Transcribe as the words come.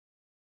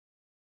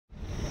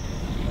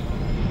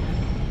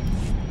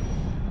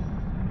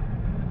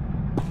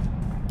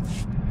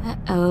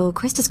Uh-oh,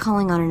 Krista's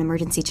calling on an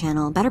emergency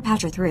channel. Better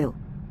patch her through.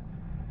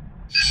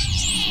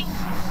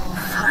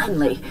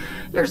 Finally,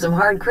 there's some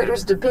hard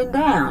critters to pin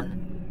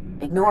down.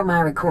 Ignore my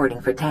recording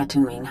for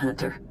Tatooine,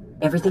 Hunter.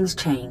 Everything's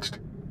changed.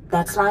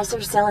 That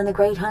slicer selling the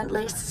Great Hunt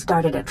list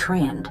started a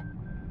trend.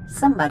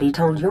 Somebody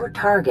told your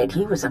target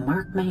he was a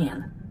marked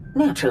man.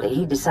 Naturally,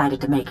 he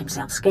decided to make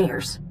himself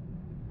scarce.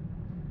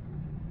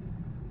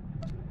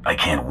 I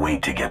can't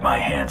wait to get my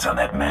hands on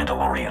that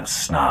Mandalorian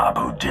snob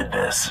who did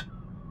this.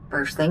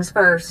 First things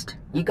first,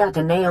 you got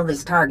to nail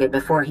this target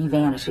before he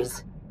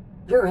vanishes.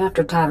 You're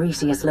after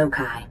Tiresias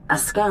Loci, a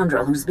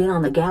scoundrel who's been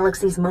on the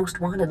galaxy's most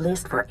wanted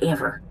list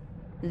forever.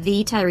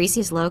 The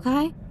Tiresias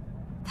Loci?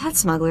 That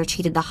smuggler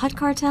cheated the Hutt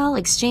Cartel,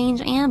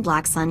 Exchange, and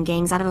Black Sun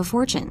gangs out of a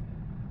fortune.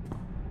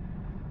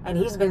 And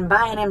he's been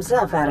buying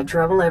himself out of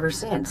trouble ever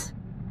since.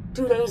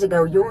 2 days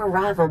ago, your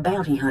rival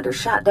bounty hunter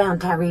shot down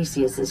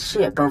Tiresias'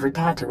 ship over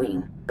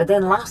Tatooine, but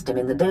then lost him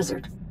in the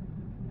desert.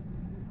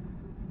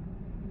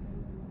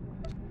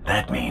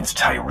 That means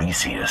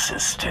Tiresias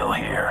is still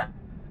here.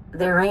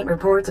 There ain't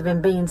reports of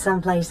him being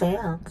someplace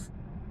else.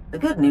 The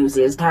good news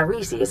is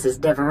Tiresias is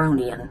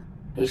Deveronian.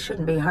 He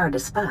shouldn't be hard to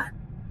spot.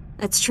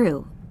 That's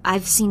true.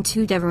 I've seen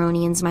 2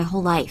 Deveronians my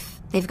whole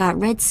life. They've got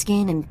red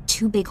skin and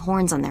 2 big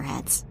horns on their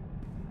heads.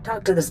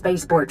 Talk to the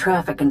spaceport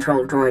traffic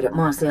control droid at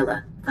Mos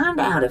Illa. Find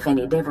out if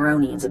any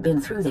Deveronians have been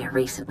through there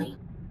recently.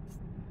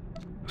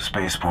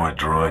 Spaceport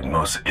droid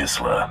Mos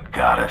Isla.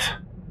 Got it.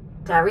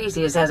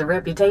 Tiresias has a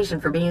reputation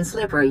for being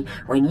slippery.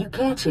 When you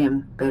catch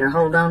him, better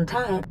hold on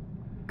tight.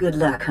 Good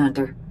luck,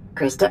 Hunter.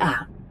 Krista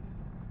out.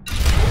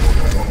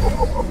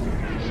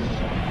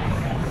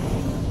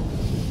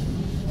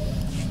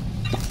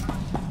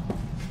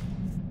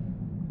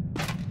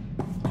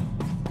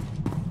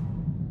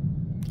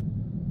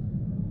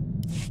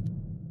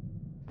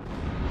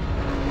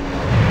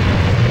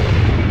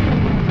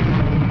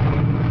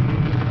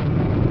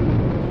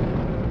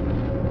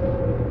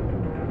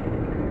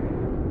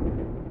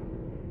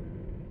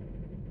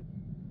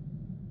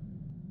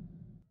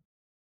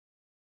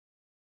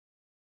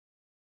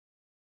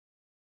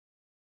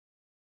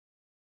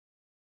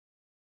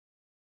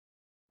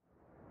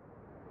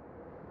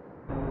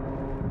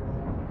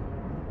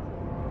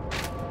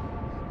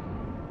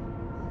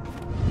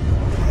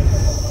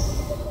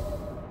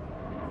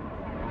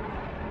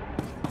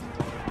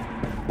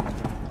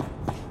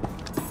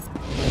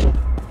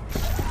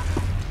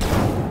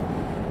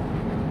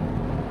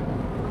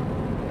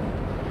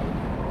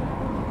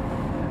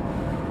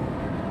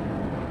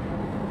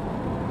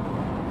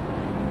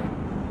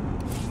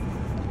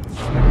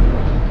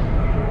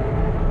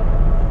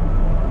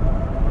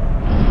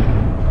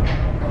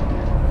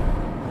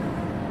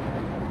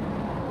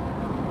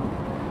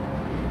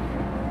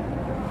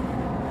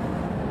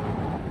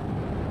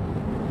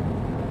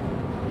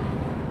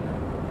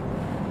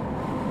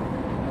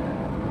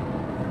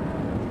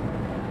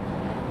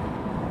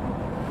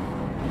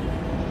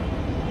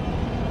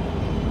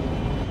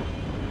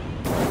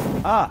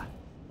 Ah,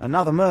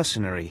 another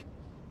mercenary.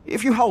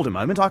 If you hold a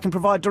moment, I can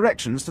provide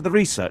directions to the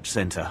research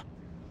center.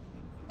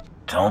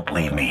 Don't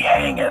leave me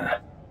hanging.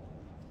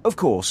 Of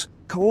course.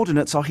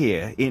 Coordinates are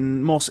here,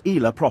 in Mos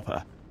Ila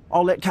proper.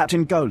 I'll let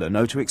Captain Gola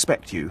know to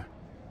expect you.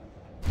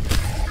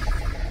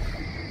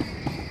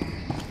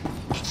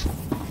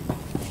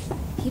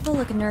 People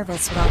look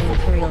nervous with all the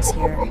Imperials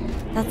here.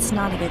 That's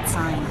not a good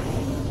sign.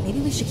 Maybe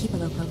we should keep a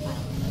low profile.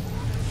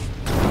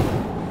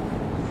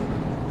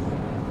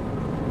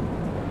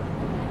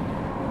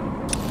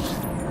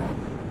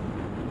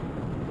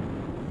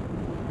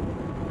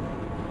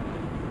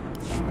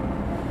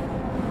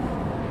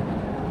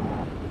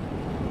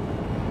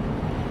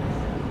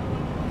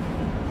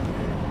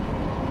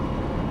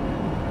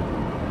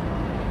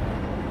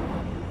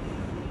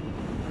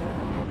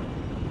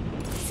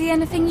 See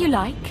anything you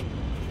like?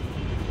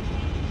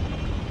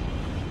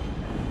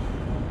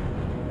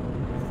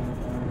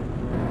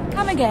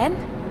 Come again?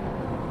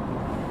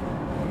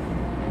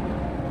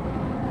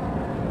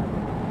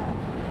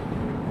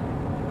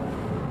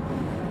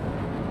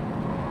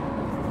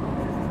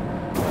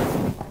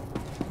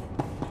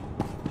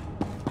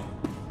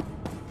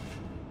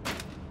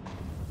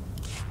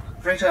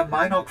 Freighter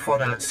Minok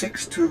Fodder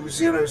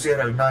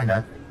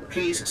 62009er,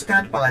 please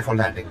stand by for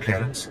landing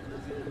clearance.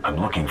 I'm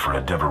looking for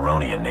a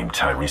Deveronian named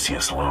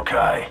Tiresias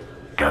Loci.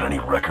 Got any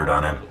record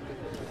on him?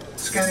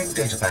 Scanning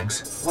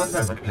databanks. 1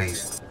 moment,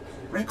 please.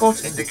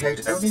 Records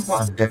indicate only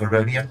one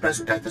Deveronian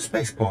present at the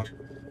spaceport.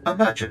 A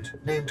merchant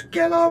named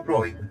Gellar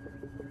Roing.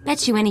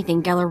 Bet you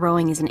anything Gellar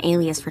Roing is an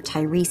alias for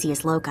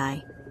Tiresias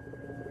Loci.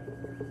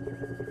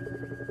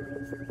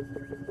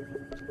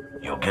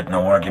 You'll get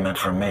no argument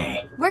from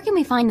me. Where can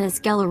we find this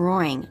Gellar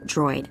Roing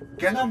droid?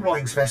 Gellar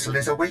Roing's vessel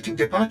is awaiting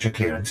departure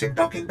clearance in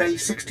Docking Bay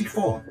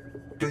 64.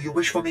 Do you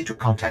wish for me to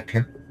contact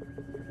him?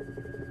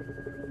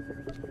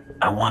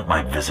 I want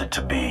my visit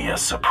to be a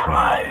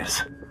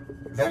surprise.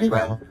 Very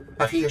well,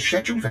 but he is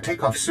scheduled for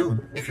takeoff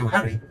soon. If you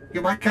hurry,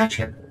 you might catch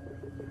him.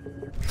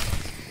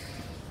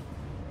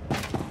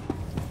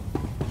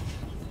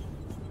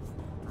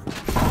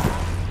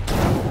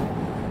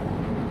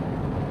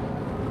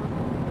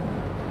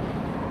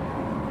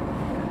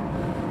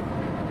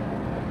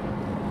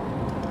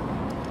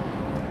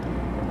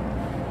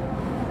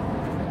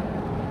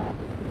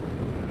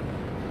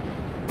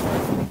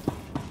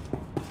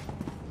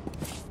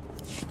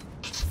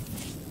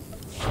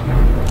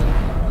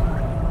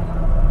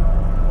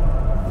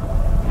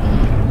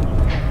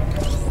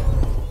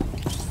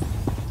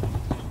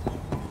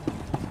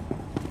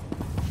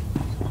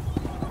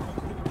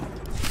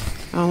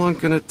 How long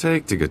can it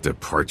take to get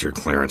departure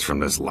clearance from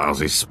this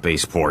lousy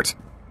spaceport?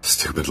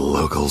 Stupid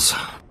locals.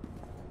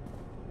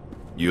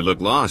 You look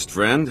lost,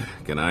 friend.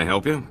 Can I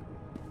help you?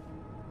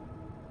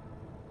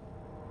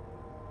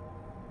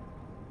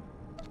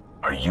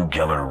 Are you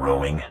Geller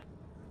rowing?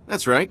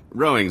 That's right.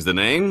 Rowing's the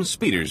name.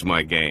 Speeder's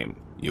my game.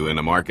 You in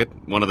the market?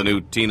 One of the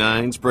new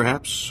T9s,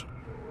 perhaps?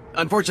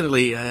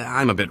 Unfortunately,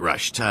 I'm a bit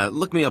rushed.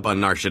 Look me up on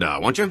Nar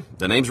Shaddaa, won't you?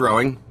 The name's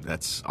Rowing.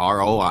 That's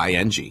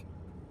R-O-I-N-G.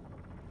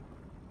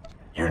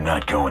 You're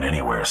not going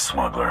anywhere,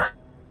 smuggler.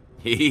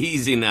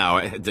 Easy now.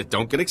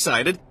 Don't get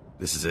excited.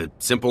 This is a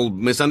simple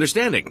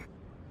misunderstanding.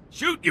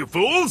 Shoot, you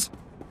fools!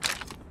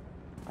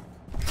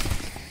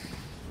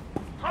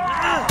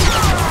 I'm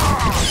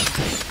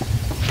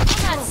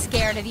not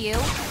scared of you.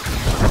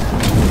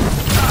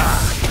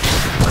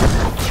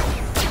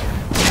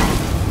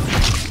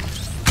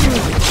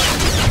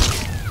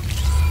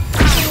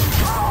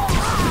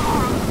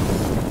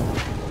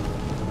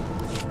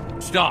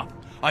 Stop!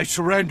 I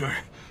surrender.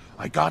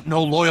 I got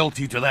no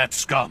loyalty to that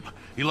scum.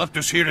 He left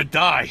us here to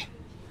die.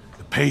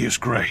 The pay is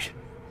great,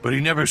 but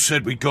he never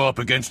said we'd go up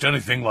against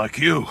anything like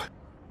you.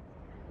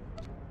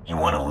 You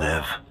want to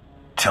live?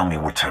 Tell me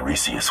where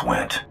Tiresias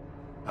went.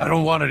 I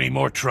don't want any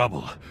more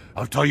trouble.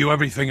 I'll tell you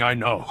everything I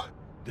know.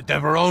 The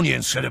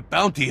Deveronian said a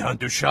bounty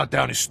hunter shot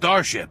down his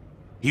starship.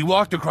 He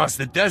walked across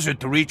the desert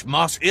to reach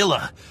Mos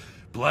Illa.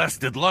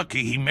 Blasted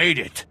lucky he made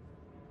it.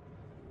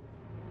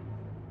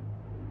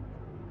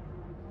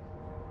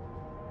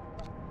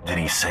 Did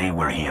he say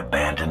where he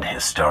abandoned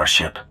his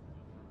starship?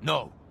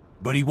 No,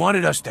 but he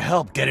wanted us to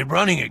help get it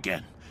running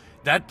again.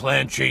 That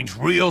plan changed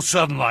real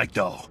sudden like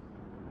though.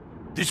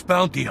 This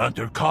bounty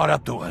hunter caught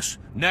up to us.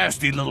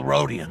 Nasty little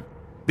Rhodian.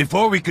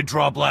 Before we could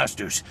draw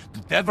blasters, the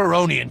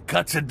Deveronian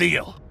cuts a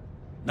deal.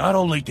 Not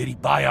only did he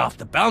buy off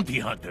the bounty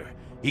hunter,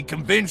 he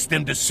convinced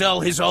him to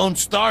sell his own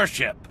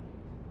starship.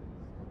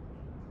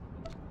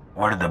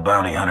 Where did the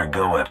bounty hunter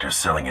go after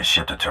selling his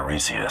ship to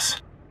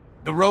Tiresias?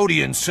 The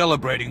Rhodian's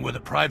celebrating with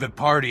a private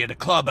party at a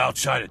club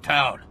outside of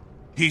town.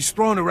 He's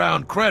thrown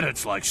around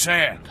credits like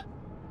sand.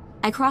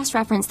 I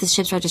cross-referenced the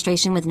ship's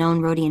registration with known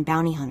Rhodian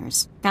bounty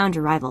hunters. Found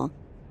your rival.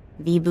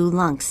 Vibu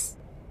Lunx.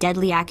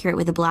 Deadly accurate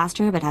with a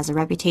blaster, but has a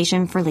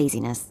reputation for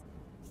laziness.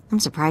 I'm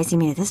surprised he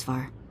made it this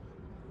far.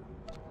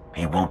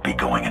 He won't be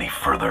going any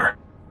further.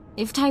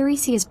 If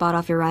Tiresias bought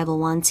off your rival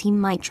once, he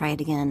might try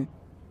it again.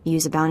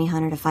 Use a bounty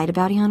hunter to fight a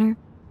bounty hunter?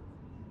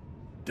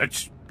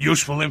 That's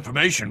useful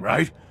information,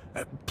 right?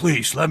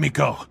 Please, let me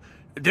go.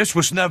 This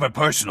was never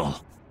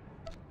personal.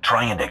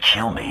 Trying to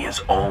kill me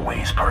is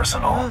always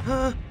personal.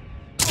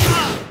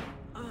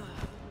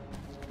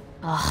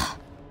 Ugh.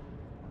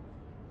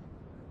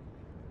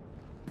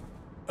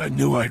 I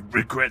knew I'd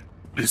regret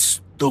this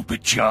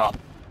stupid job.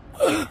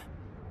 Kind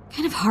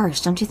of harsh,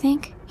 don't you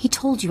think? He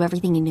told you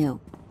everything he knew.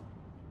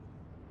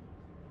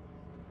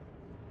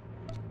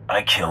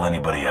 I kill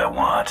anybody I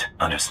want,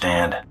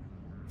 understand?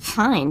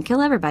 Fine,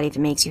 kill everybody if it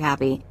makes you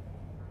happy.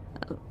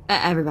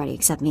 Everybody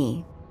except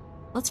me.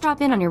 Let's drop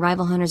in on your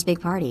rival hunter's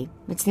big party.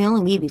 It's the only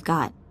lead we've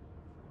got.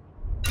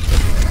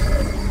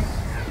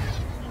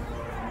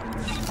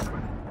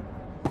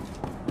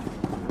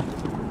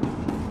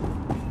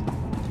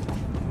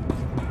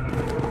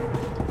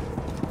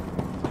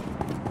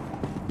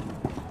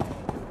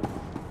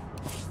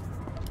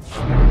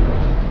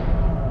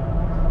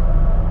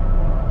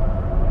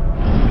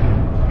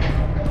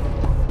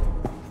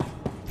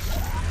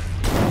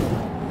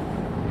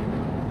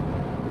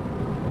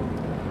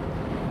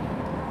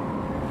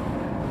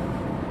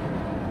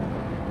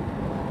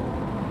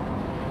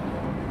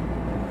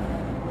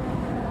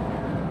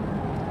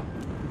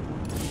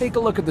 Take a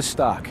look at the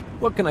stock.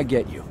 What can I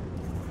get you?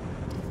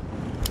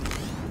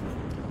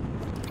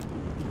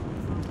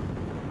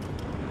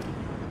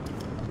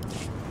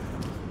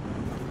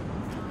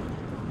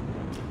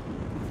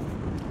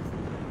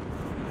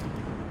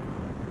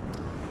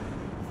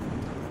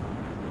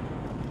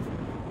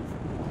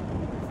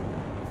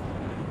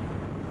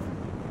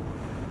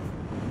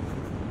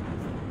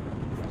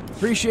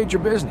 Appreciate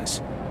your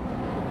business.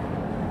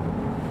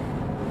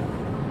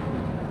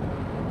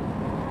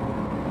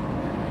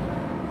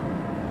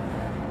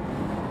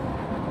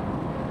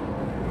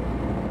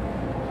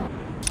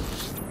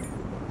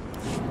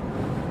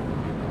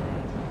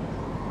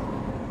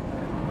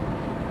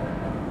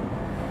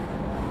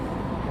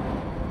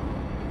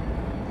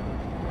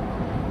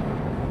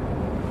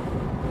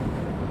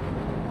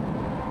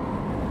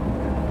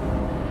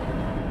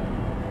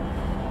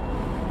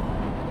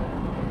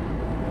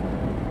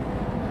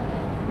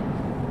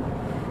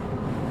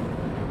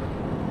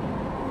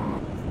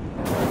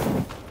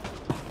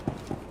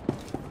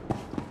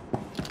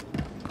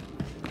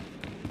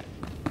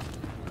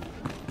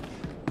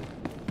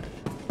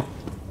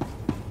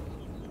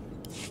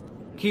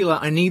 Keeler,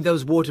 I need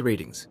those water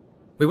readings.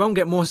 We won't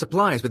get more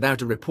supplies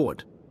without a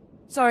report.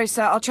 Sorry,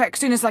 sir. I'll check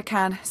soon as I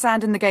can.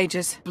 Sand in the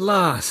gauges.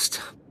 Blast.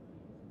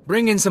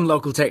 Bring in some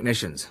local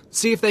technicians.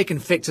 See if they can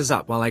fix us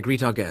up while I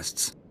greet our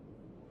guests.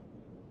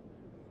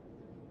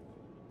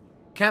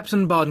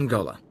 Captain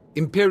Bardengola,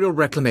 Imperial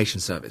Reclamation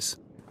Service.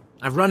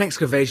 I've run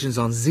excavations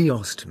on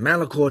Zeost,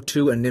 Malachor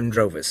II, and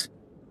Nimdrovis.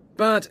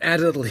 But add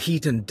a little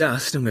heat and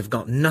dust and we've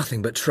got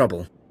nothing but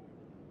trouble.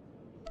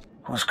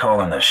 Who's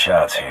calling the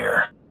shots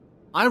here?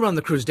 I run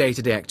the crew's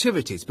day-to-day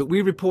activities, but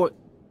we report...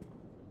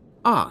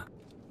 Ah.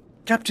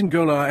 Captain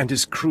Golar and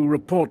his crew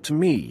report to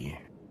me.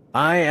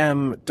 I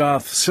am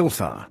Darth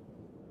SWTOR.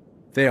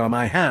 They are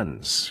my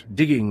hands,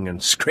 digging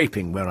and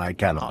scraping where I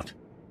cannot.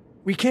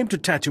 We came to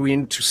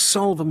Tatooine to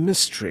solve a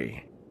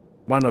mystery.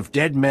 One of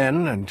dead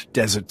men and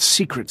desert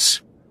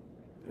secrets.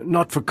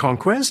 Not for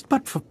conquest,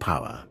 but for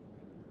power.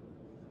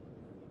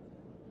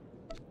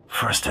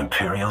 First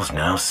Imperials,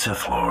 now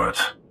Sith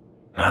Lords.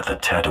 Not the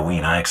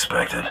Tatooine I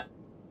expected.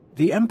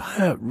 The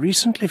Empire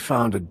recently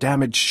found a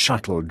damaged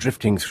shuttle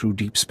drifting through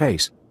deep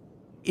space.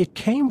 It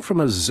came from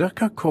a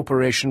Zerka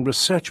Corporation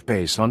research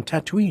base on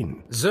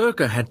Tatooine.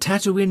 Zerka had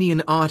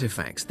Tatooinian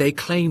artifacts they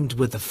claimed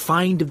were the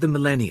find of the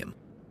millennium.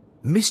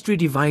 Mystery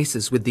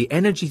devices with the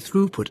energy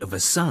throughput of a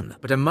sun.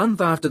 But a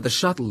month after the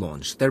shuttle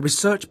launch, their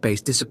research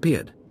base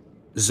disappeared.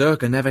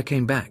 Zerka never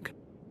came back.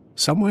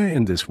 Somewhere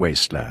in this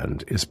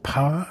wasteland is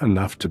power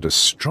enough to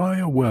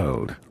destroy a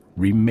world,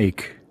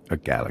 remake a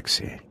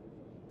galaxy.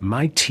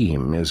 My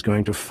team is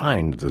going to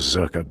find the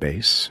Zerka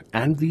base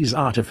and these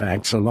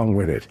artifacts along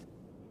with it.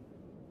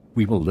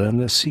 We will learn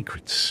their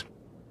secrets.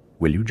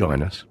 Will you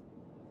join us?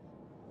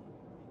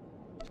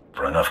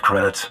 For enough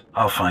credits,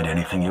 I'll find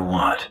anything you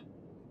want.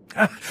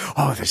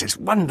 Oh, this is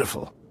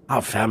wonderful.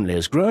 Our family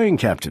is growing,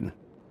 Captain.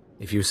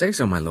 If you say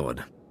so, my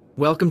lord.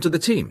 Welcome to the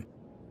team.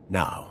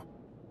 Now,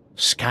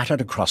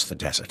 scattered across the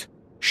desert,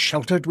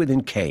 sheltered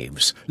within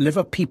caves, live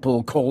a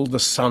people called the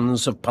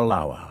Sons of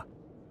Palawa.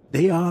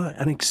 They are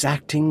an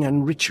exacting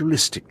and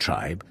ritualistic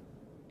tribe,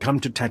 come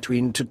to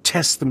Tatooine to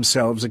test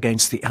themselves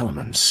against the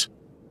elements.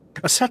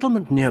 A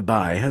settlement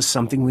nearby has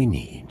something we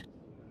need.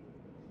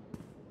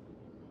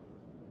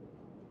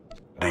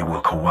 They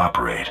will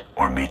cooperate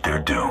or meet their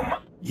doom.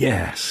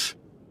 Yes.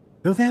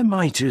 Though their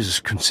might is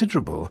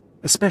considerable,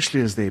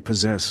 especially as they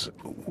possess...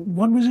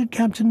 What was it,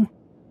 Captain?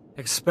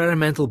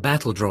 Experimental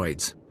battle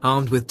droids,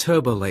 armed with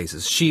turbo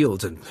lasers,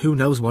 shields, and who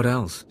knows what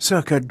else.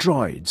 Circa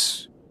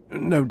droids,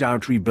 no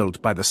doubt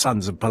rebuilt by the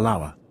Sons of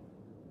Palawa.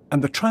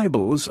 And the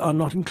tribals are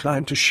not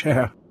inclined to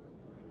share.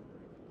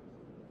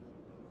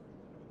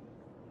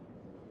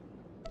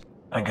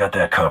 I got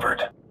that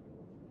covered.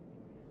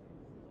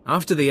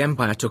 After the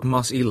Empire took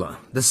Mos Eisley,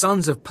 the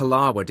Sons of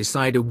Palawa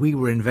decided we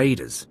were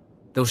invaders.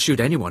 They'll shoot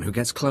anyone who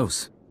gets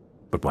close.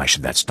 But why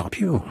should that stop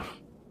you?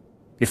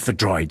 If the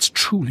droids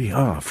truly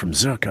are from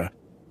Zerka,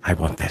 I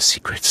want their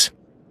secrets.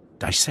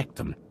 Dissect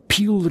them,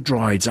 peel the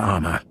droids'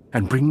 armor,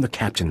 and bring the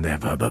captain their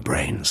Verba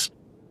brains.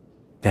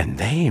 Then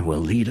they will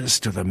lead us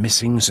to the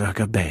missing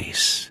Zerka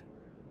base.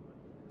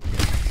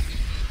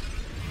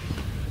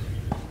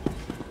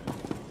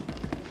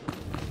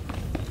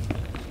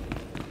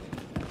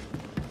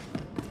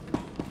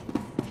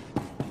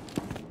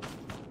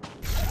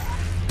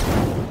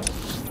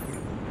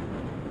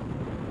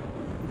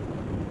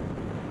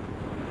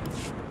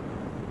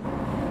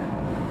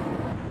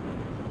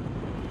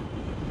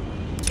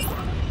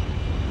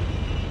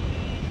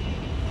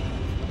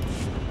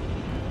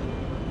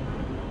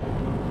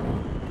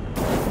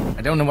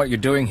 I don't know what you're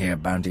doing here,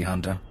 bounty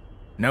hunter.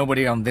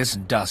 Nobody on this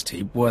dust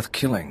heap worth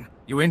killing.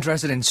 You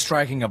interested in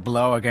striking a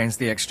blow against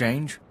the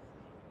exchange?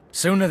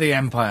 Sooner the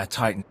Empire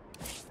tightens.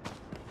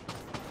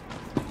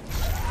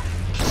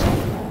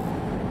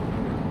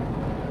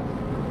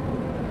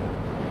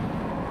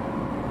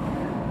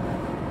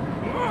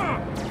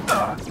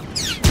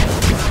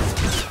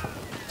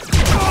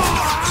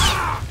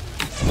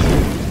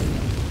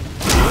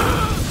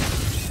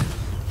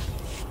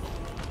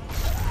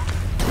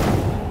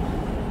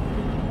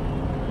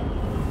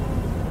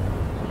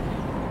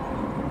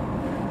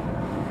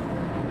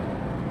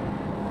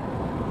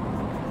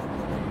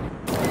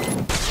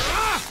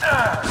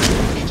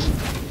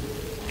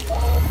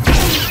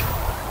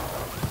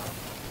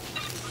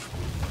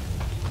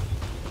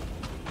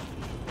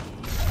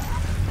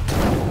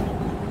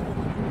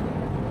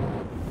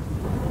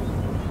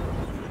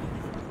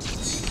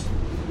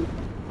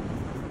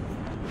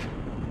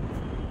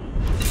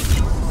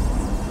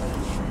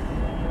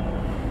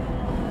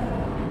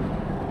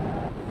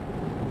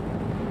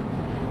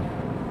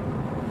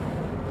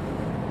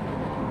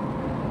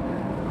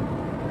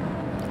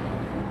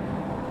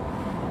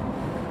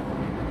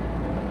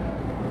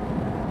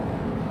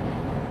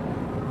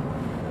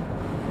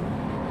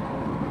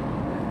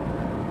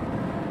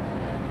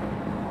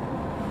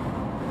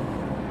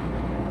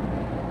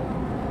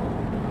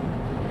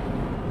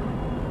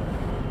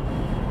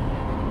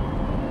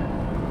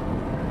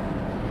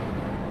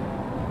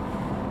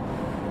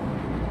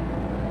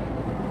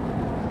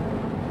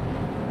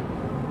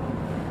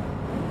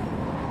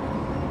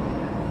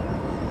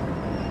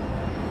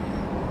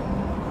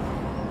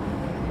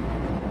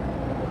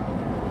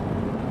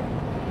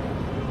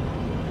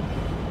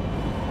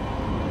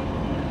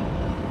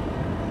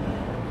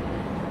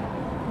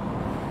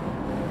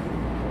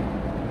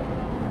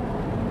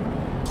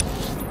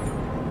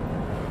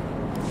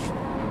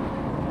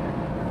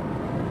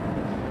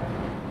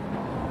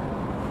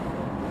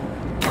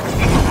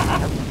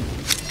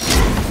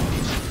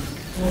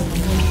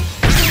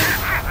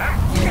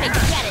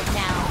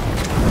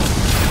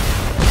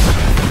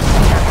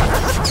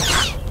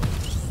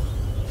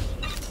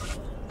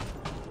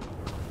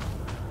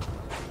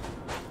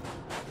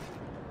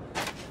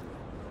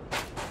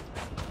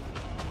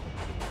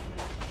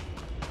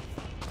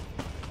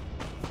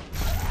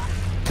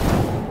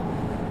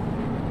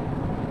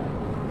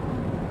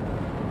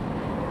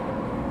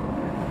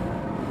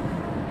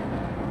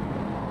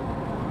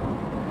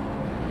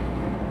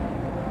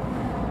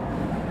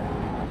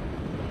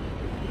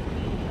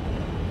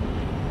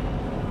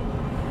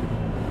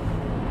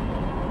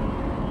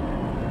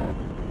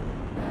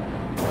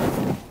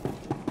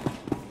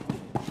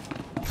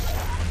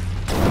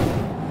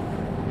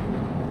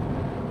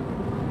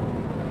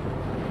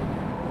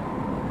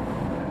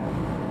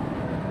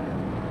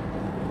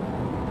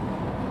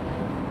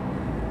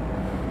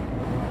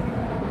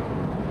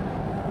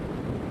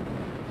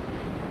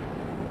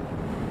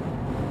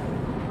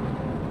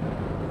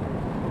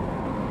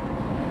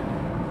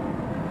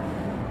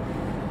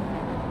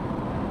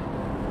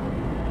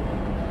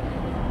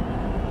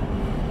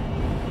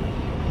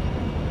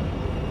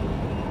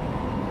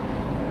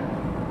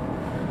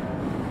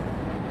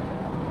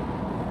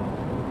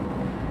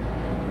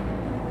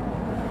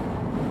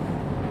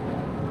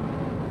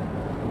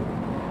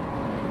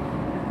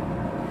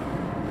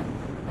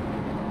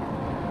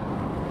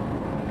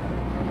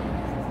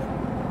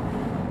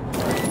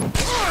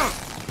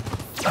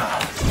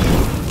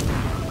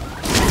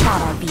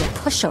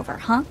 pushover,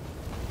 huh?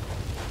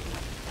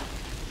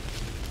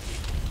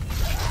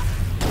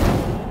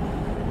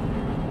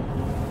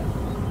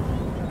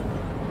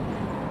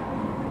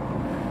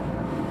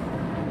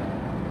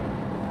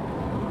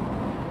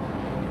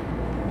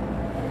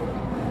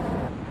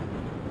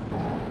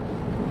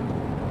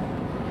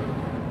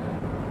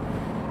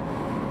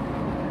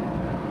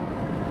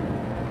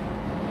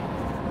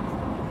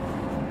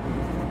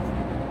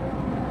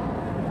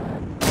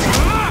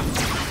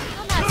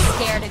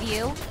 Scared of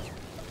you.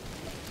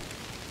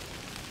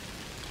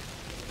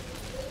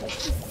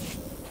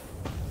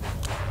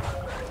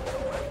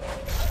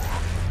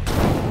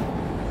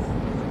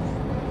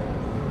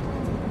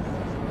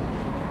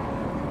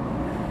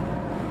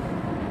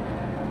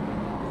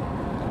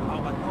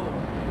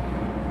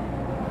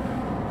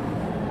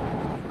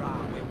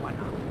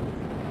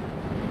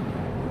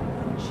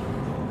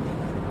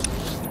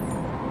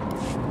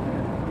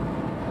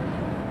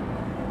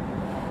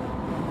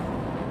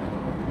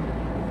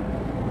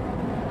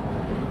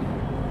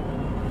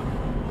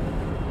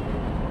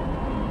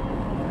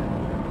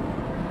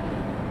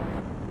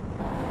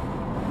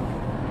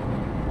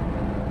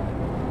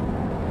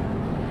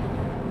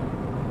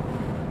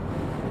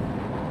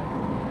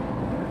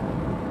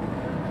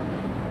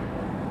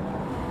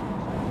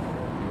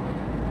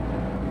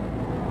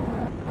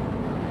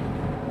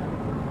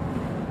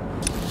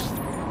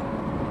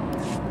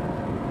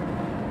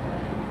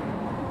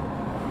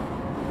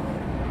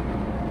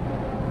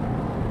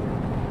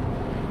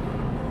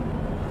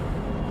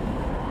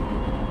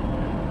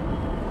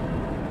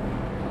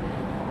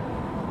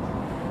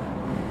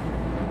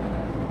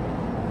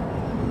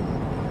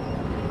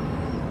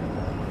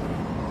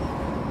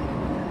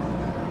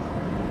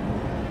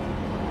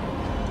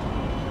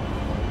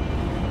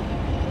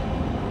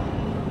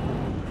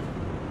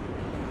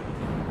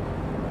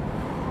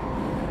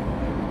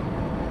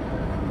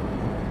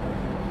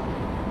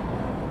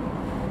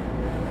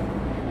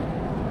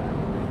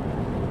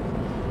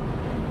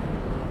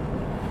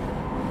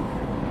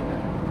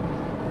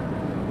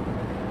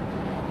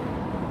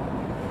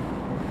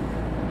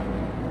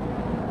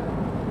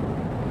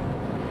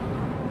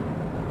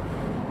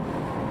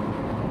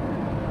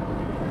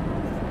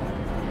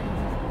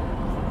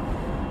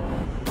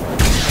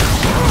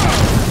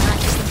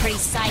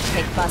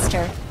 Sidekick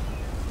Buster.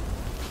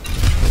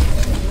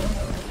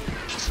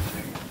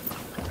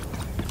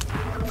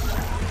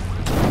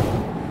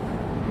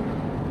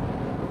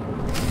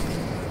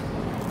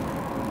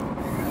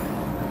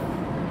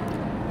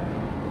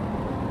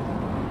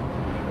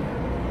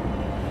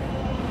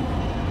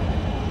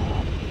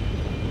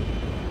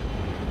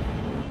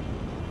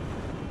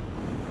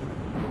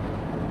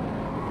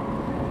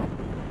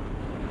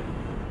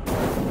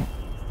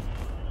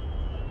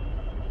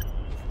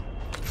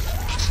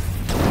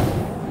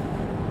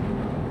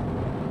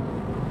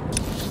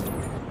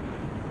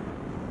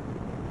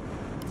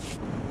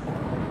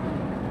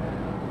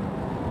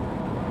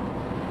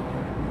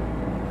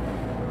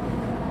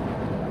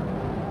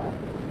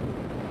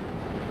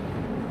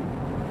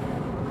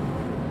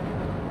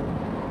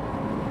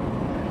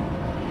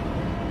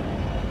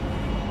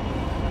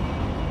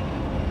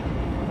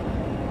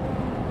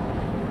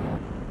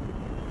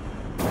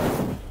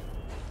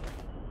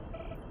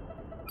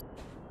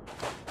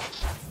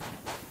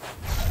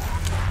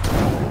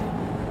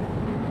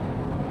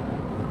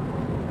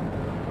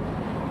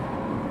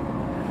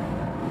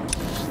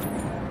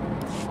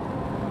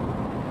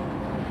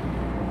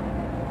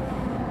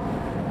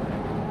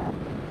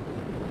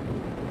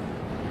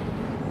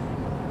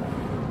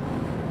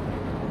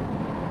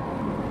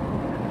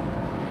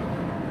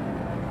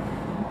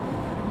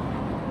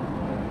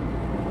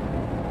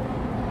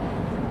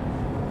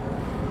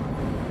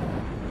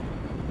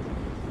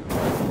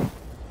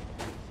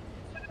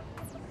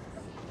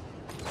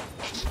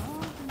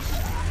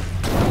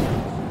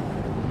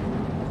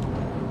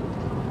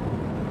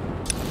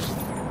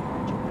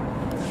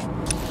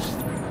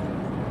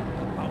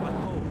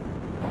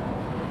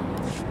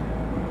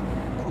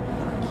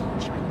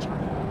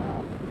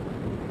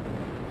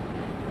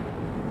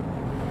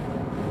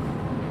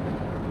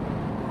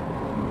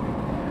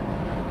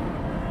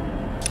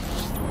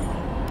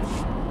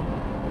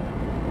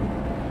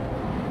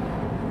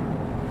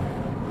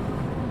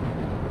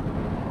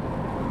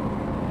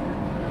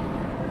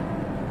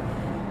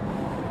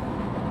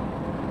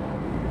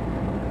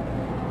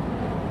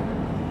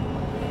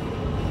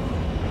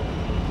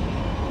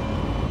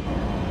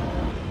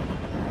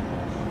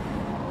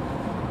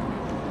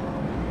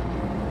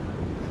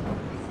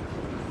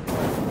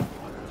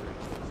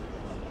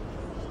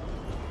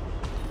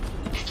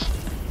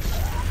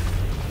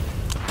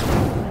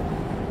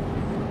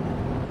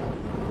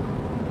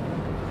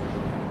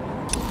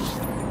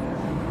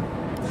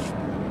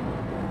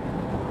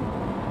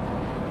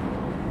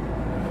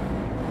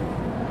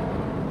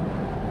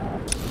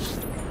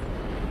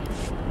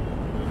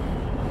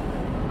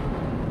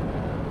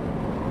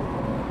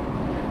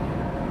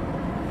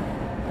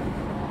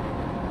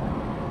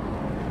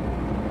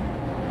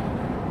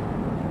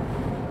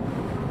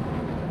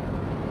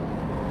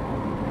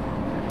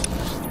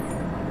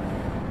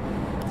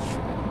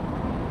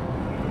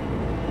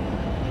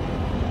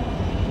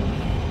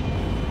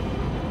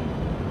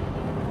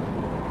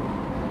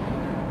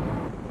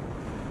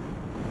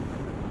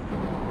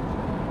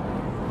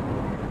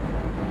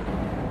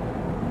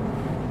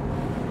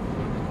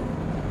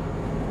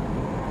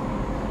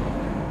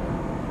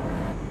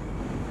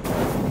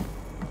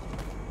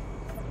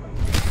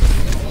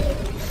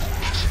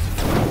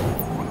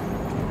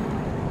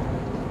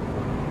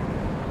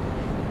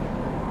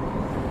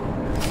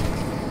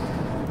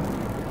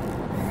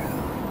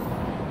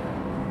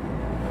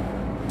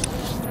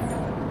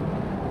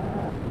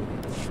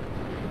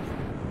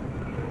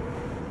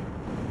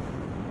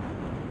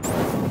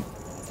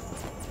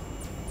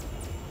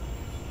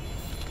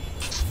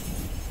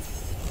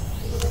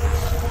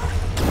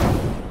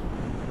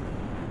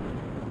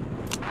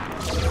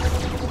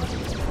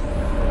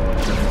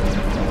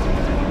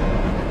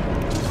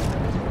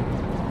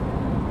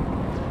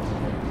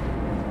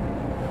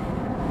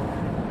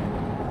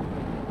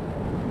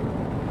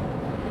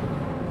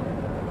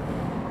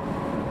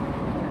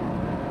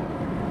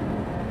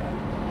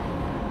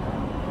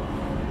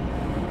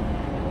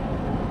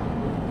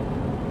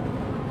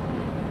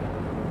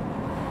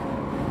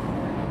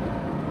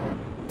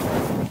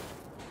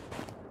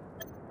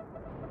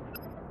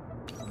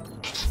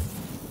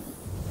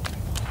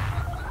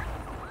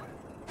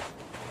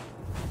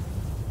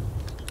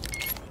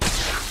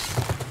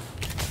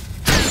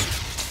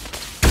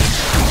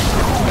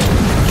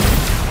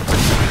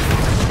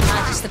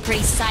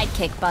 pretty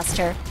sidekick,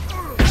 Buster.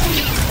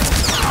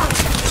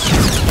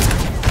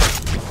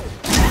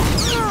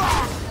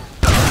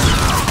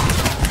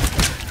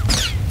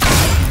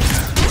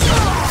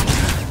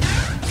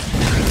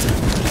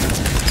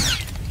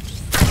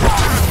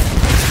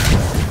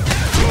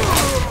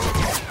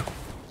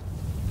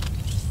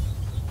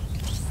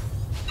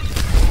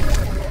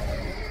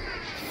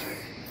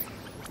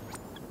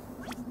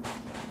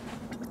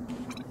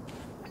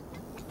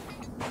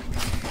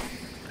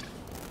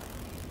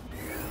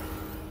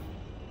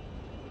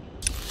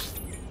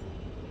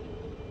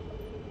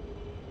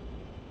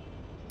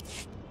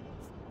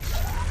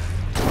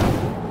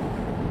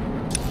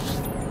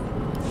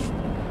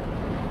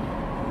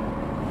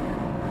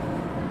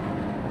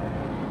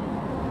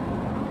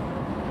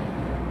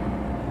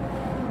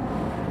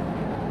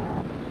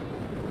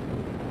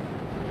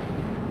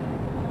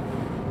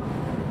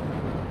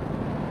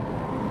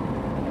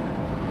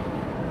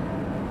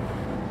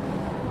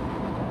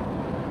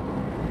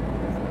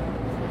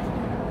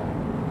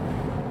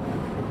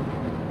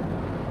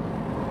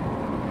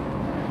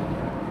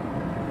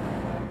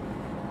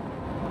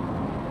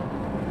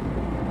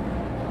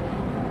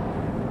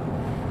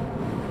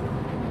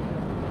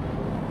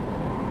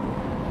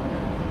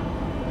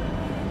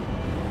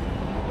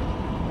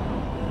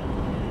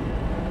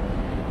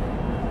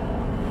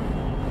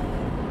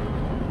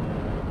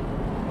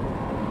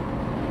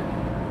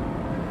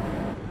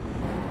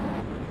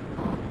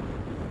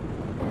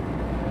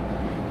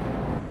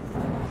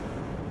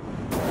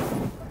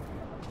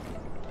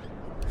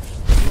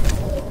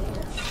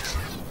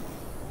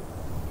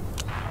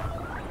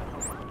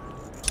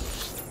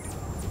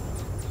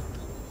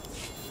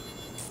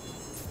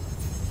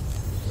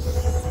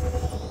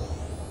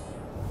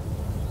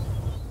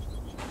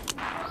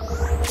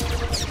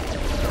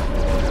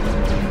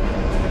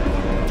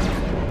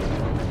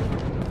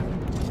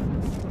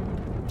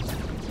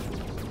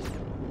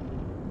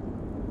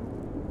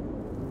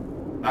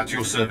 At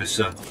your service,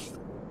 sir.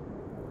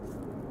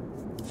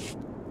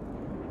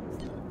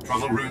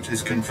 Travel route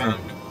is confirmed.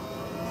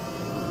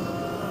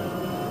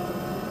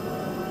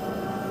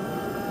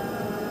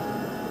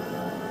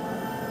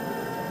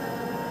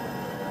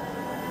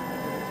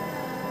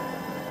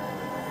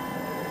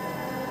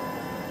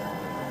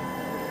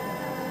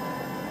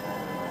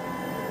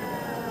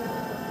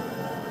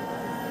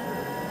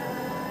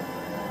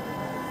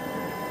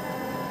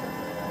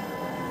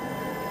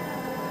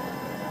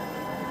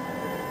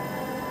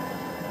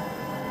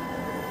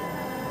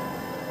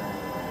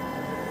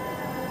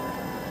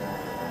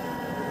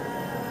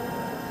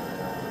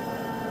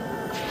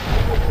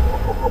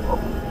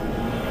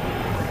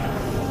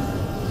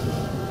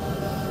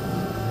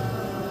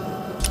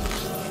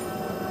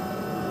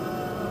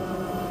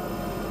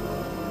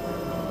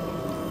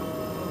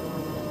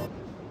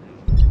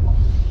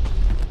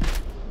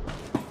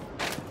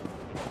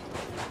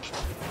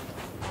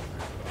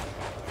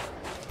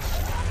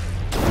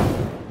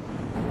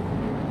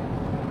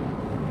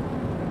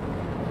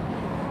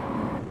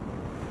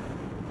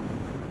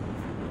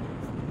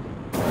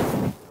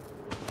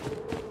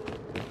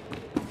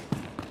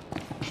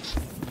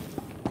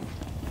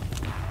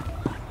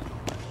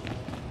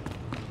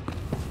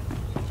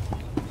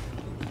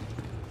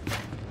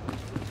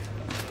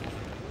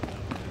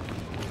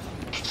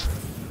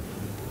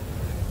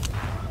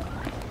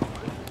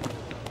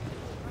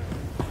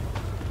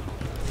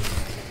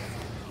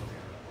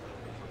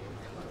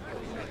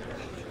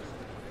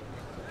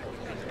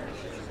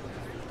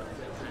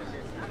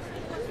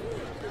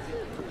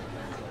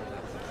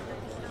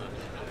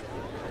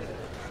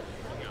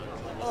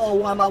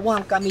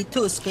 Wamawam kami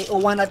tuske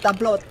o wana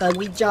tablota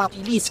wija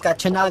iliska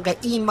chanaga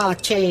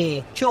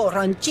imache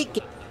choran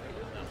chiki.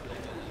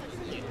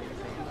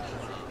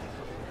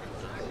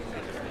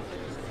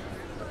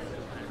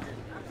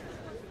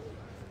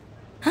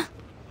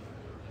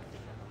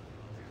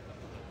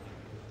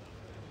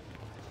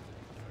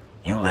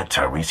 You let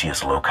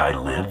Tiresias Loci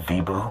live,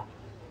 Vibu?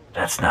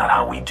 That's not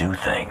how we do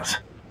things.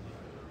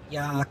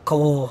 Ya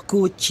ko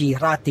kuchi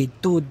rati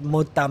tud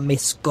muta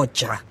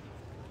miskocha.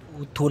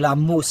 Tula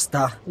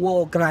musta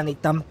wo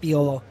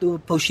granitampio tu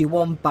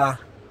pushiwompa.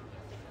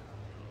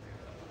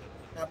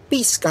 Na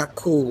piska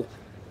ku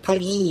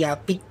palia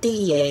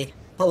pitie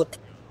pot.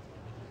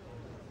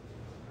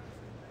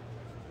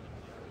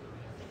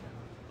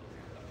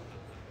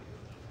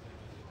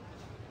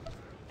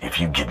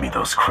 If you give me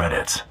those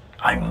credits,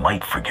 I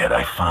might forget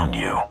I found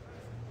you.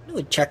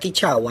 Nu chaki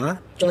chawa,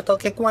 joto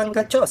ke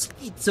kwanga chos.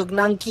 Itsug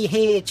nangki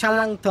he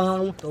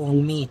chalangtong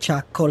tong mi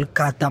cha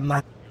Kolkata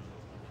ma.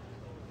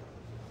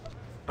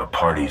 The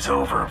party's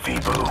over,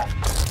 Vibu.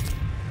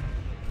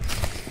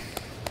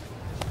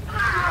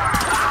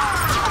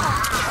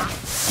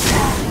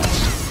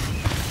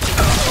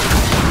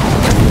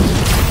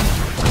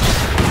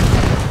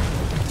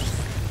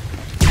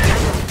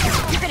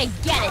 You're gonna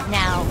get it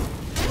now.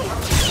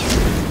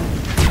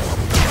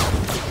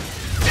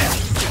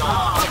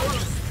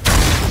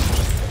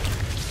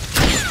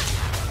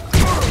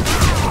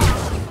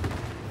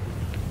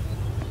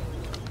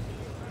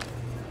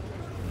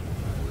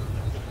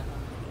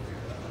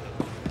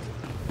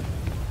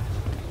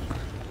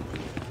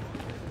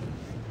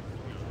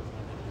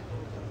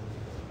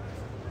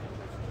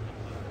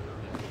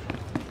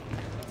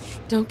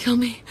 Don't kill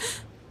me.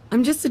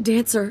 I'm just a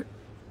dancer.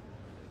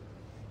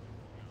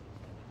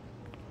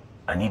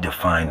 I need to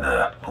find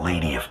the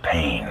Lady of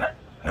Pain.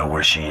 Know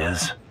where she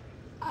is?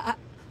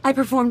 I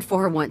performed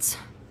for her once.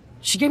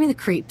 She gave me the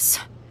creeps.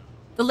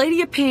 The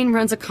Lady of Pain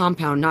runs a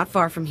compound not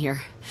far from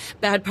here.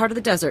 Bad part of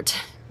the desert.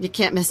 You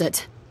can't miss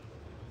it.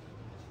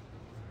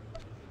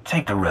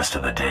 Take the rest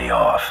of the day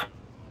off.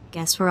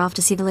 Guess we're off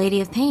to see the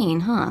Lady of Pain,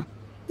 huh?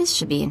 This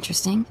should be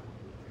interesting.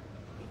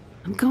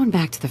 I'm going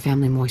back to the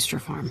family moisture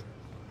farm.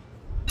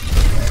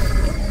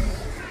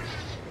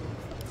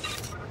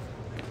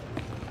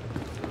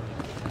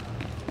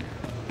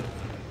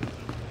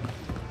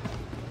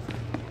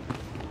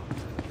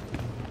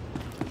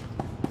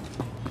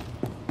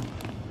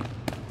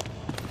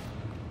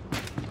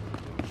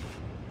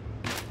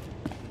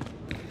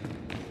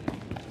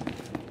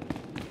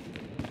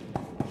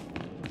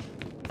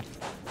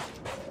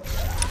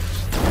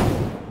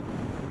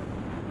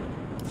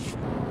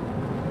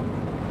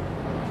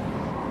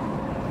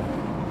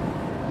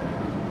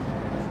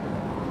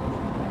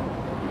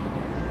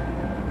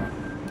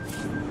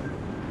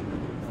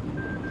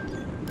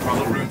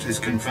 Is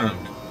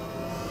confirmed.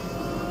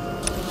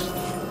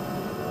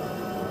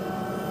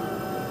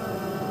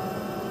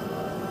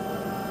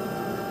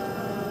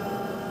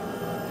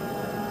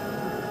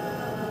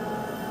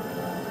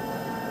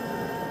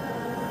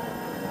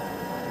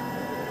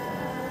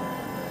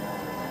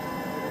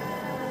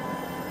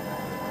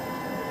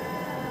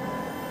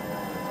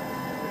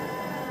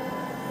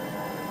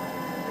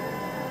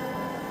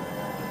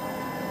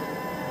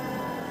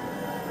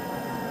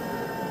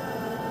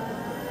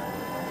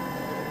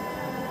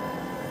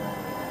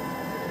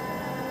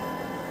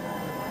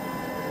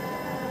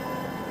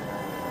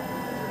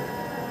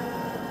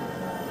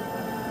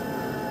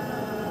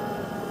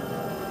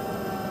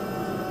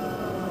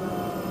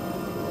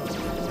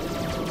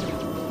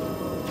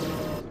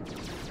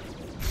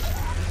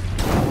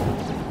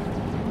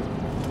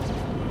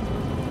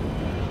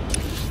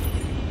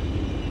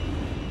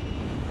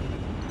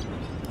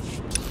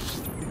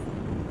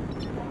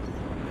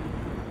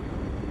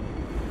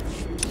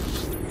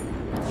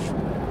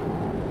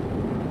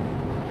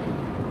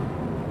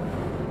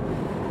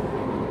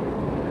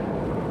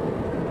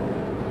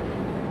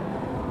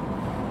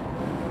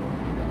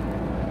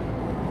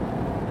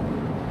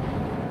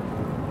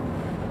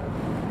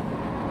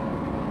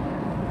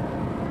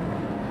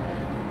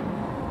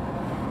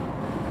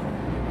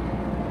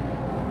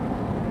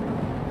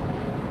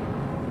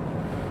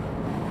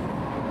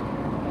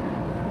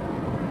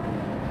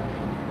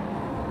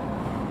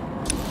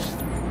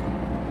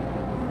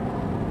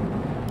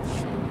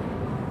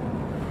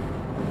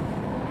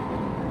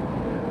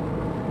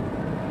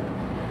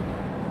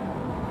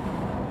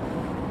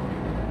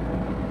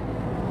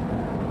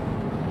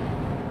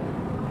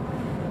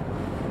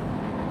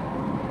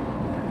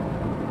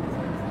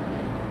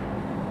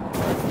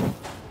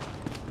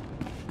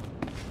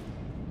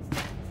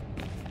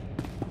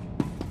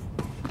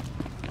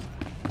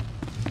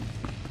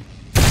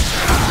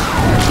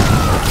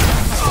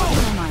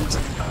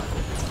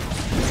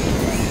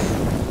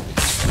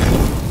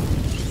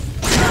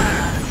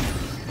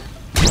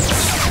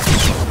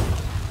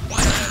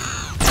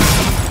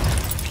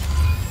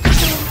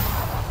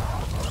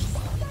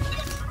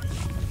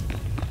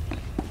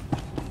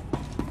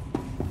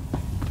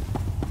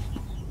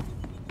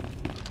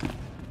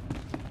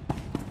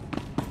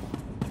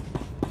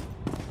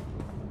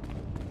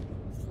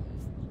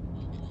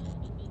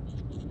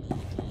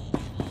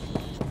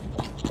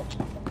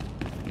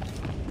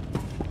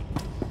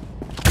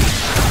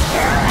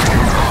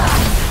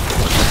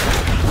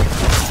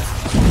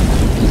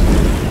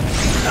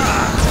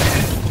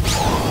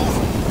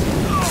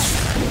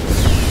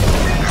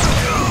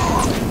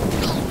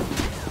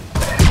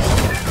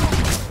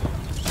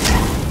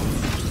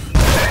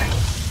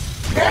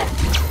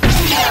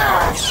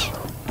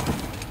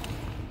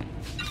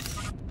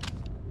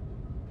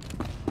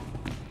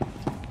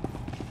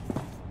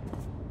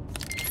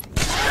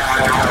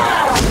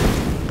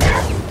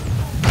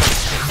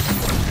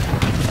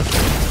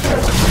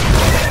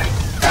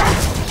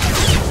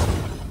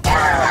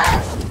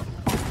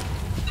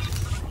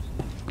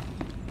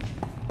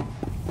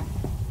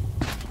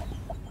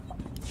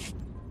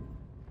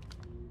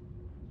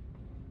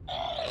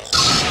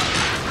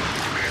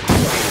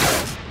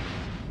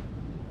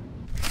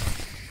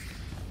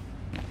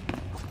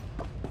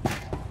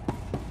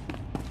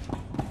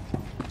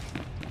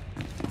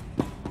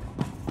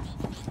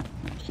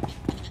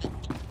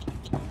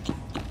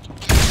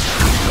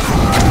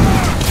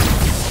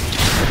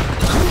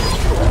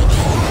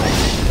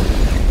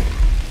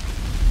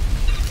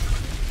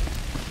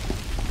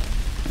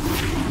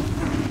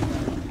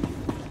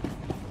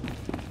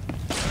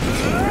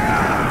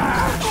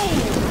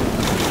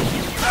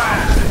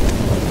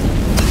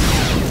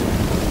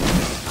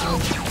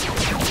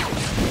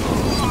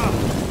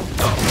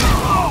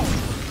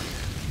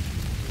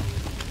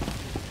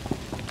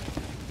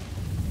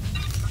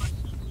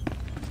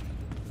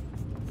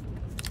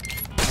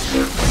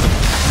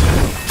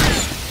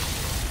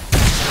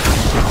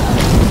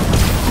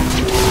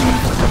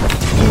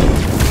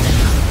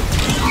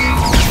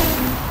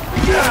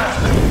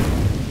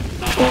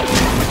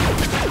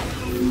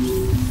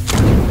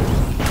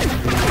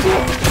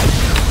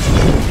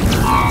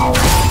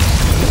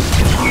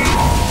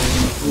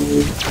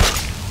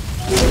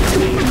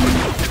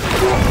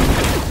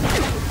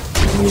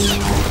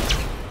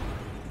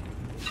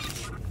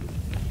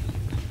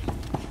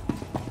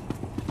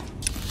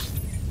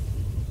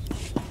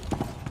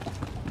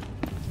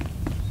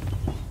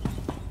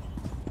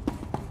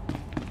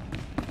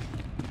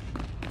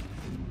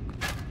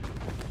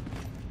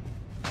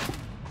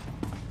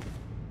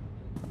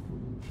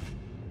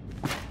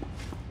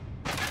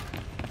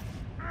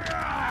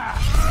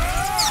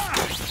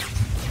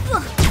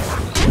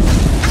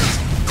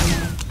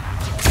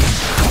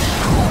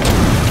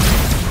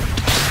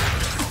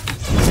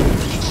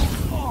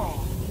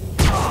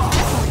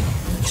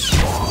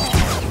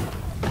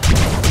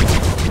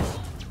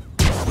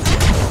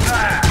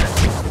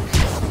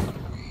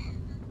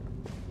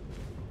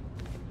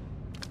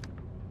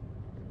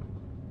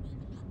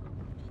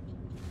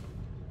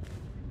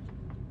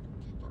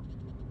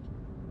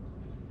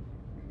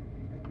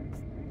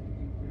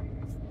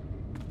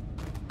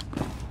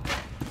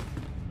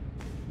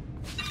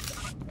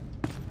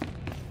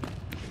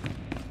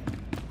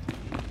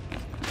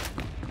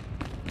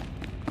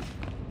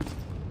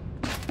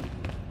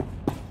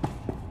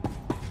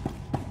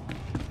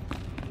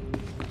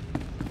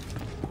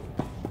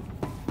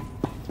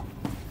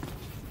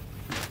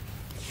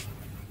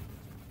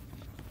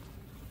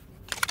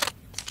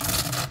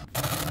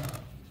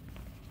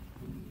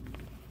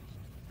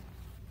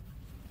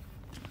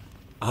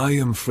 I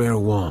am Frere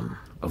One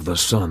of the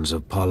Sons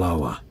of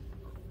Palawa.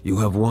 You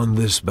have won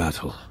this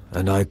battle,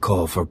 and I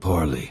call for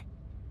parley.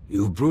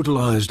 You've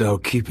brutalized our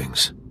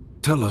keepings.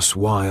 Tell us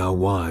why our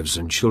wives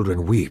and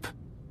children weep,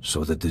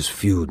 so that this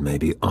feud may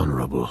be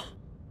honorable.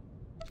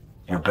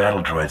 Your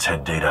battle droids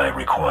had data I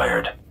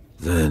required.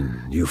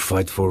 Then you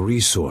fight for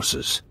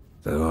resources.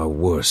 There are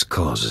worse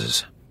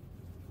causes.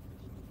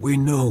 We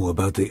know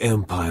about the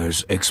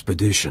Empire's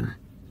expedition.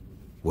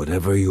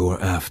 Whatever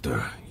you're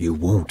after, you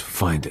won't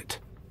find it.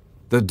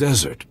 The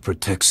desert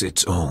protects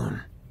its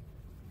own.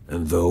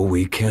 And though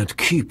we can't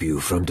keep you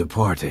from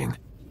departing,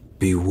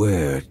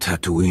 beware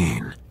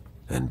Tatooine,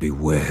 and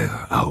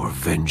beware our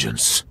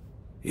vengeance.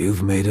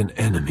 You've made an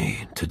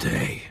enemy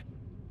today.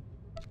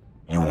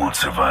 You won't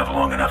survive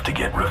long enough to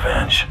get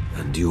revenge.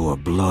 And your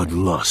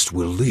bloodlust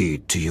will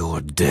lead to your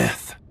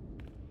death.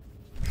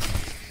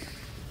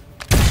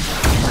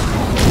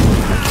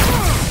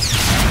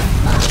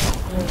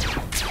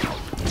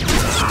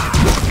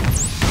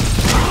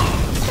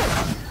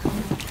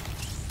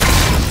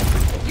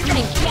 You're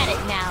gonna get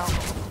it now.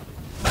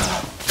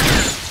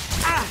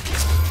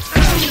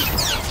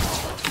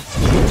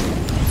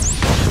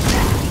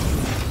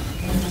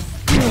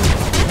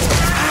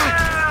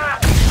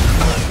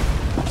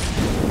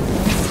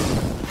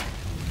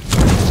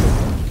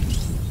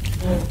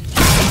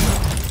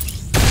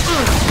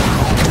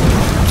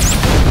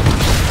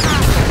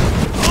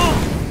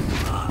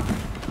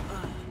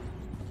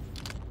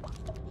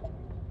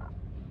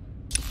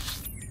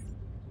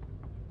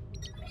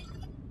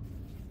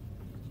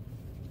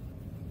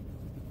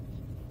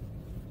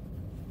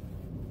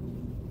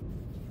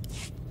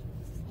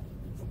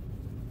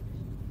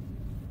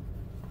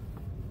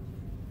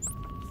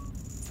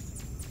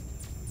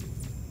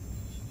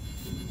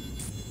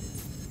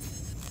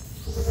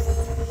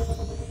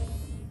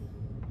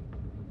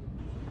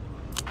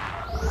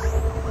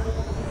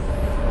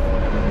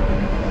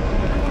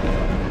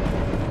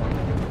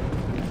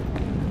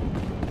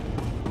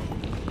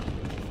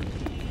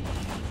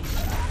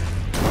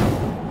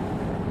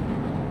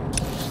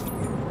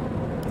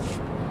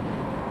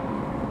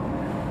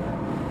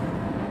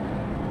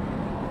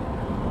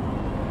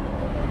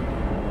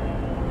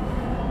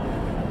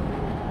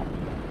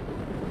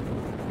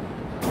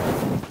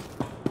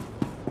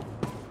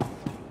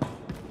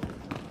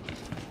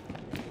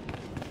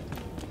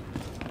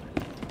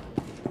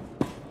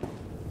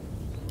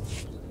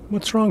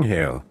 What's wrong,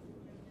 Hale?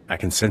 I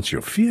can sense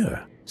your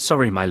fear.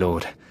 Sorry, my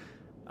lord.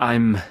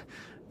 I'm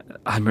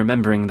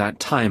remembering that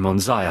time on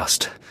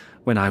Ziost,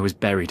 when I was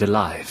buried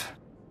alive.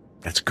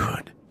 That's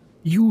good.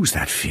 Use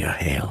that fear,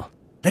 Hale.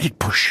 Let it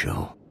push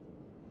you.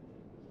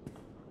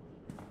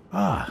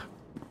 Ah,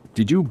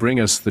 did you bring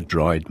us the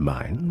droid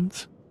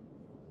mines?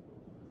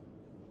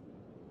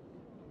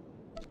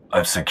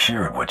 I've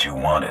secured what you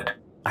wanted.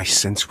 I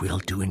sense we'll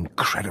do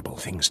incredible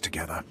things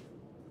together.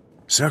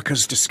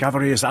 Zerka's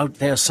discovery is out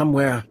there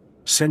somewhere,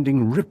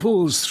 sending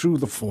ripples through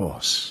the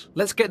Force.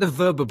 Let's get the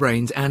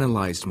vertebrains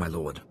analyzed, my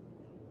lord.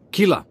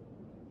 Keela.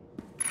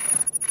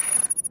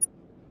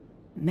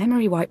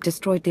 Memory wipe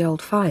destroyed the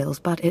old files,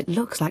 but it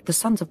looks like the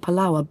Sons of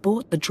Palawa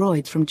bought the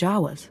droids from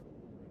Jawas.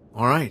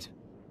 All right.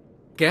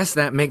 Guess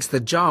that makes the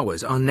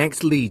Jawas our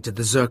next lead to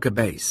the Zerka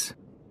base.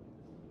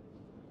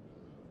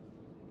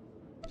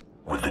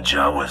 Would the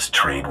Jawas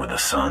trade with the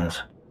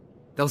Suns?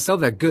 They'll sell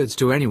their goods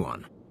to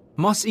anyone.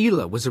 Mos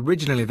Ela was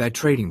originally their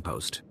trading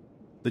post.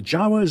 The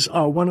Jawas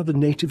are one of the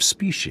native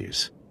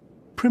species,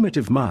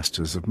 primitive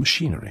masters of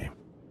machinery.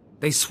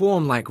 They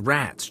swarm like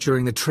rats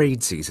during the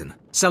trade season,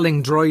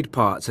 selling droid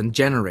parts and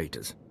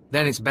generators.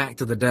 Then it's back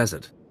to the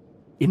desert.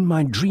 In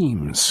my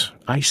dreams,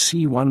 I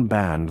see one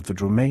band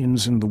that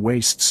remains in the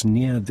wastes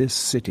near this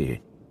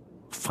city.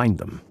 Find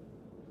them.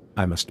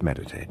 I must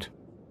meditate.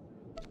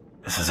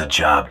 This is a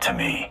job to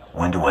me.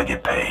 When do I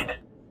get paid?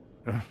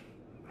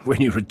 When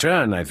you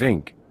return, I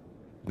think.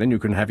 Then you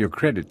can have your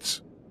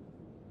credits.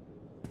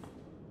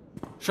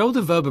 Show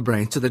the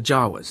vertebrains to the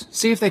Jawas.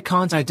 See if they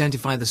can't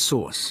identify the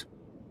source.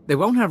 They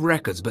won't have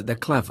records, but they're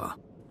clever.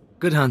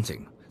 Good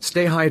hunting.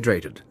 Stay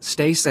hydrated,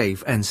 stay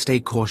safe, and stay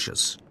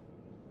cautious.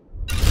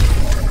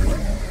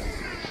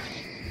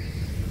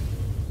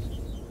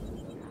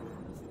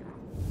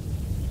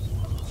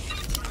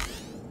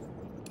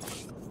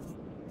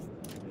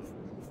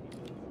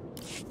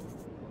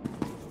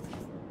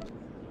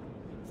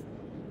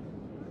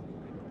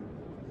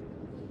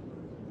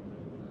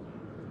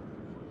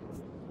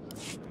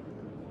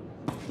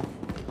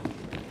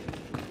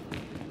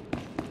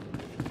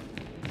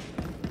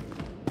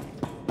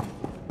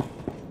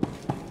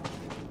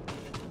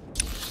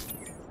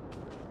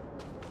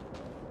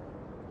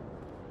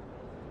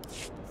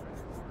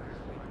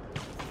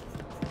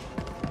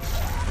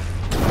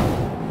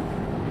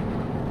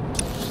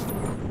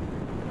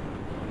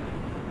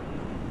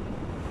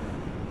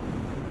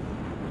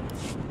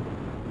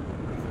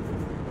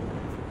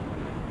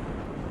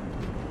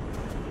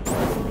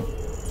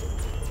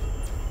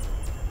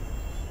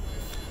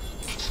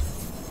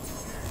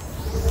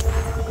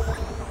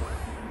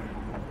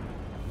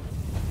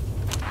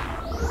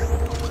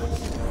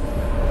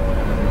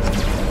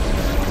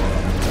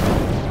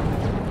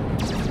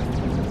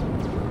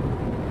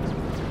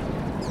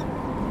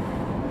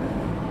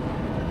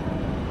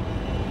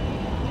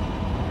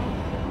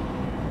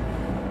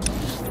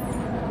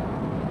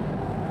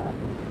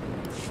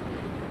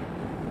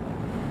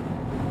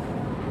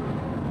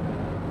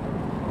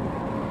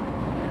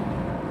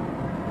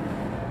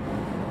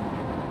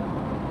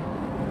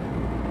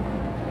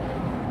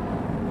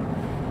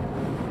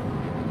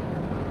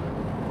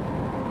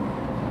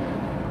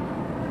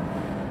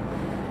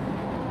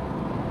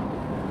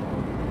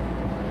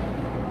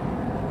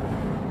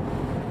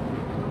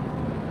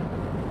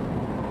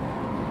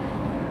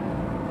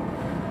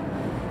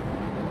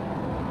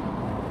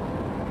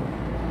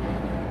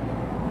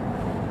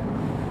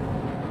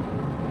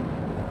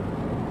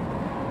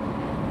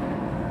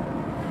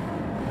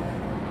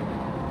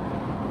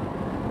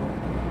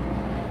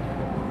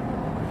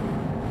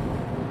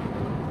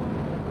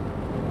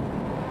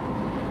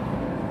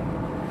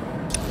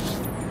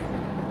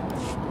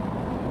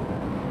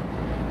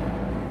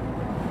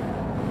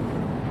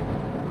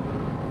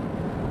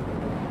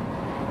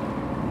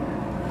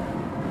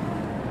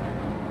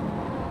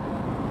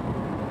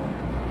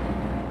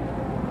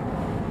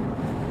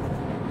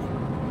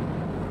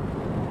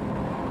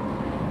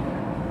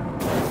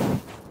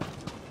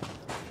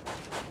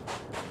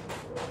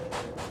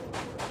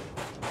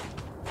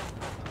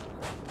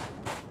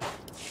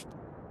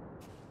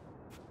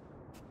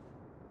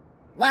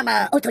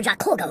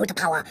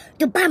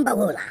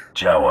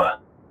 Jawa,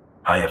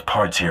 I have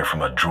parts here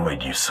from a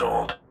droid you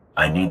sold.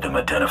 I need them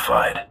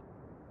identified.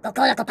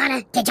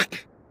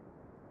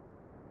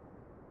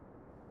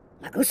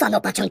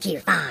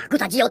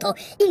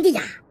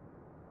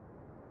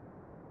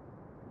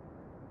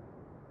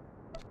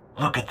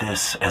 Look at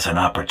this as an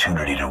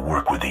opportunity to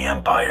work with the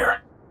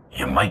Empire.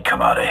 You might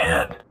come out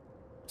ahead.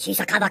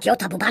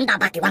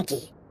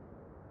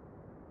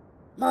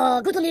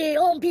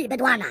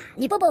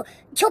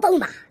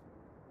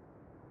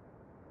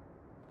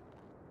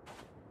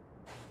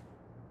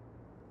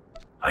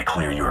 I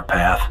clear your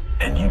path,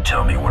 and you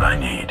tell me what I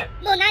need.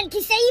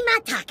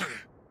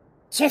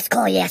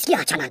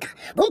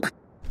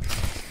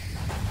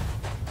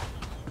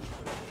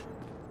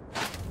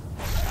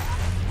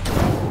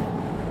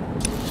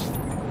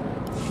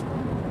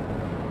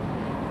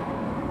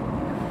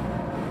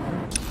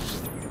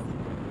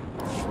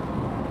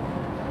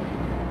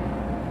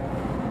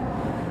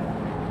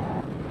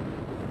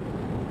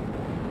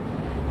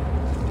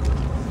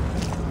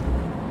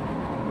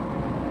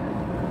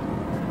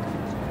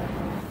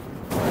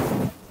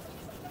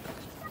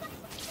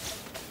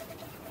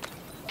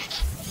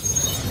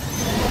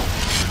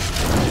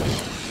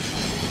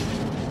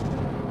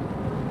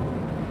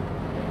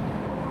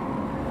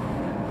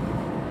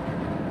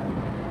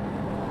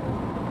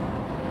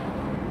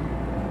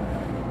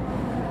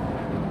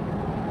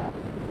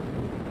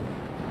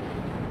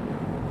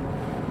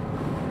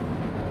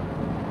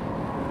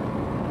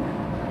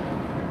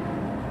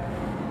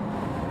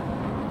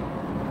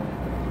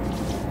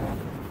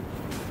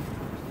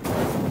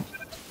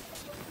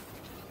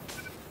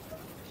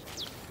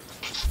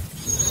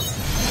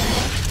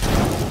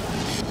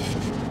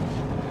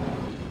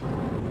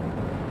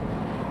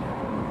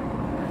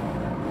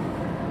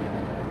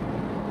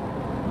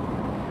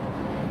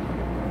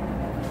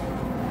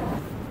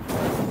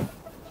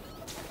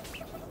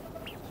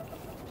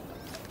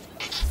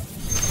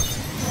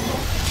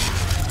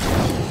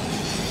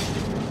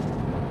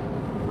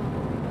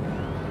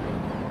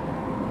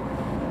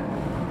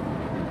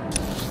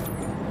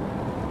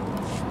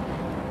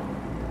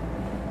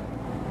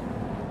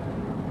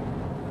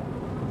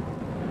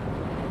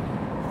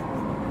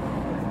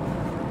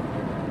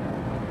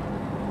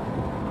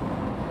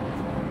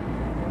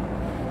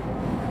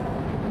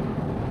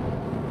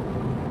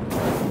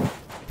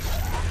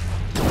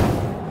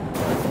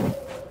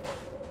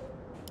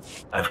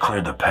 I've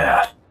cleared the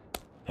path.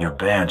 Your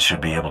band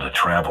should be able to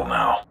travel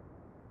now.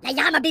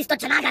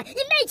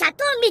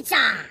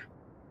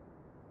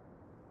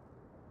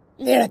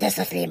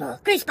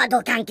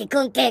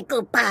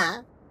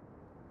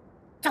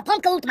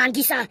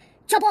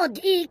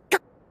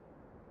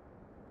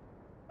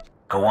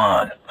 Go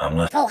on, I'm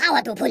listening.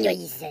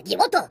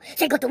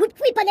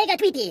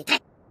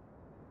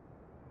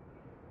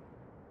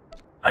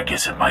 I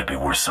guess it might be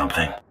worth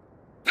something.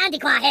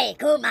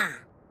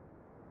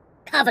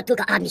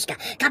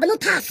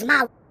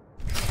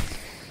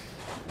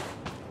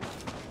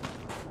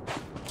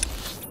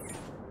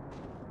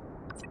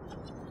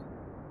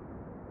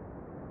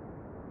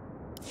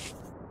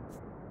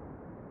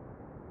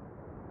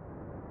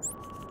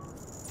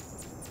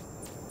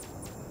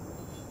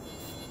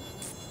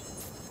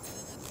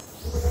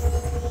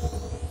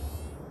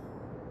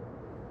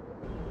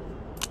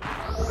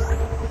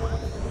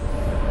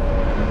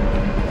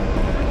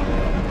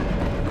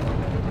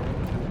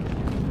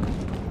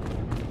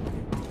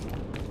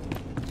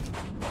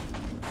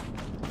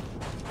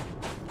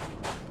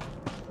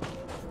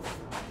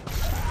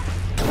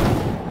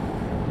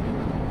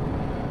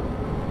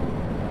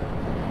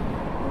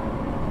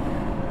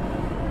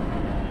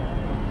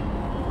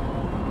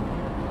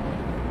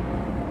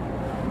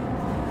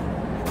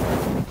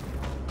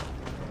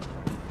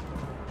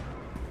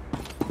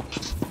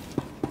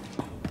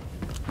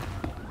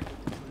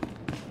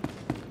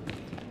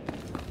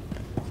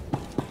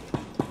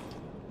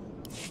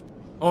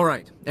 All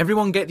right,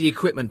 everyone get the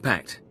equipment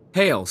packed.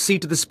 Hale, see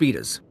to the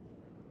speeders.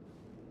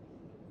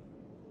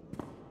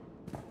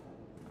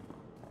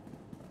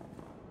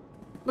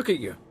 Look at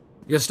you.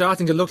 You're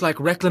starting to look like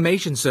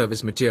reclamation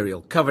service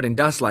material, covered in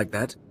dust like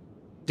that.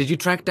 Did you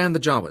track down the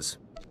Jawas?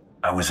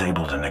 I was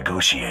able to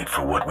negotiate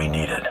for what we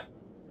needed.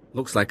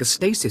 Looks like a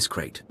stasis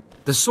crate.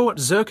 The sort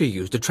Zerka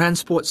used to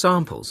transport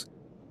samples.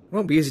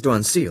 Won't be easy to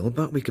unseal,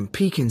 but we can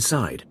peek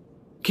inside.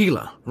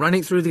 Keela, run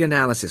it through the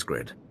analysis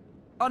grid.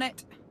 On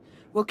it.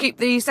 We'll keep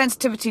the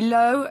sensitivity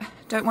low.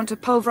 Don't want to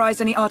pulverize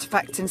any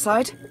artifacts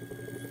inside.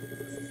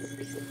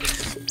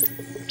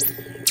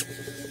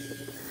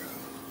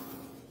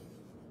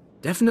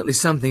 Definitely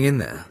something in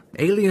there.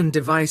 Alien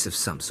device of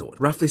some sort,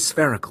 roughly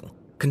spherical,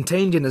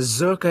 contained in a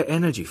Zerka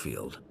energy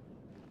field.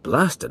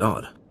 Blasted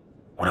odd.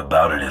 What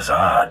about it is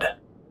odd?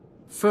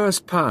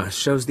 First pass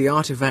shows the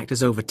artifact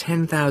is over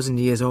 10,000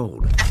 years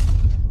old.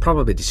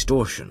 Probably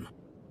distortion.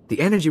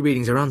 The energy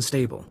readings are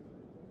unstable.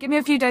 Give me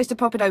a few days to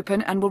pop it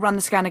open, and we'll run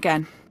the scan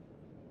again.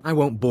 I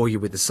won't bore you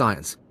with the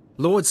science.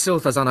 Lord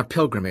Silthar's on a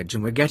pilgrimage,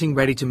 and we're getting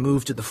ready to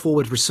move to the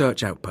forward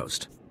research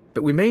outpost.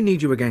 But we may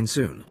need you again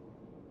soon.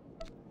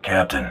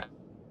 Captain,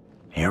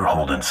 You're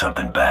holding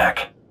something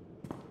back.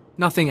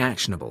 Nothing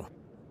actionable.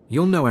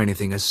 You'll know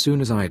anything as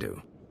soon as I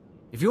do.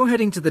 If you're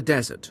heading to the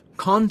desert,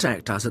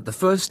 contact us at the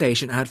first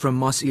station out from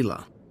Mos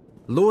Ila.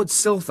 Lord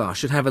SWTOR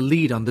should have a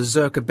lead on the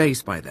Zerka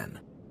base by then.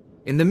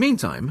 In the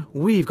meantime,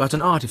 we've got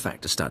an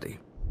artifact to study.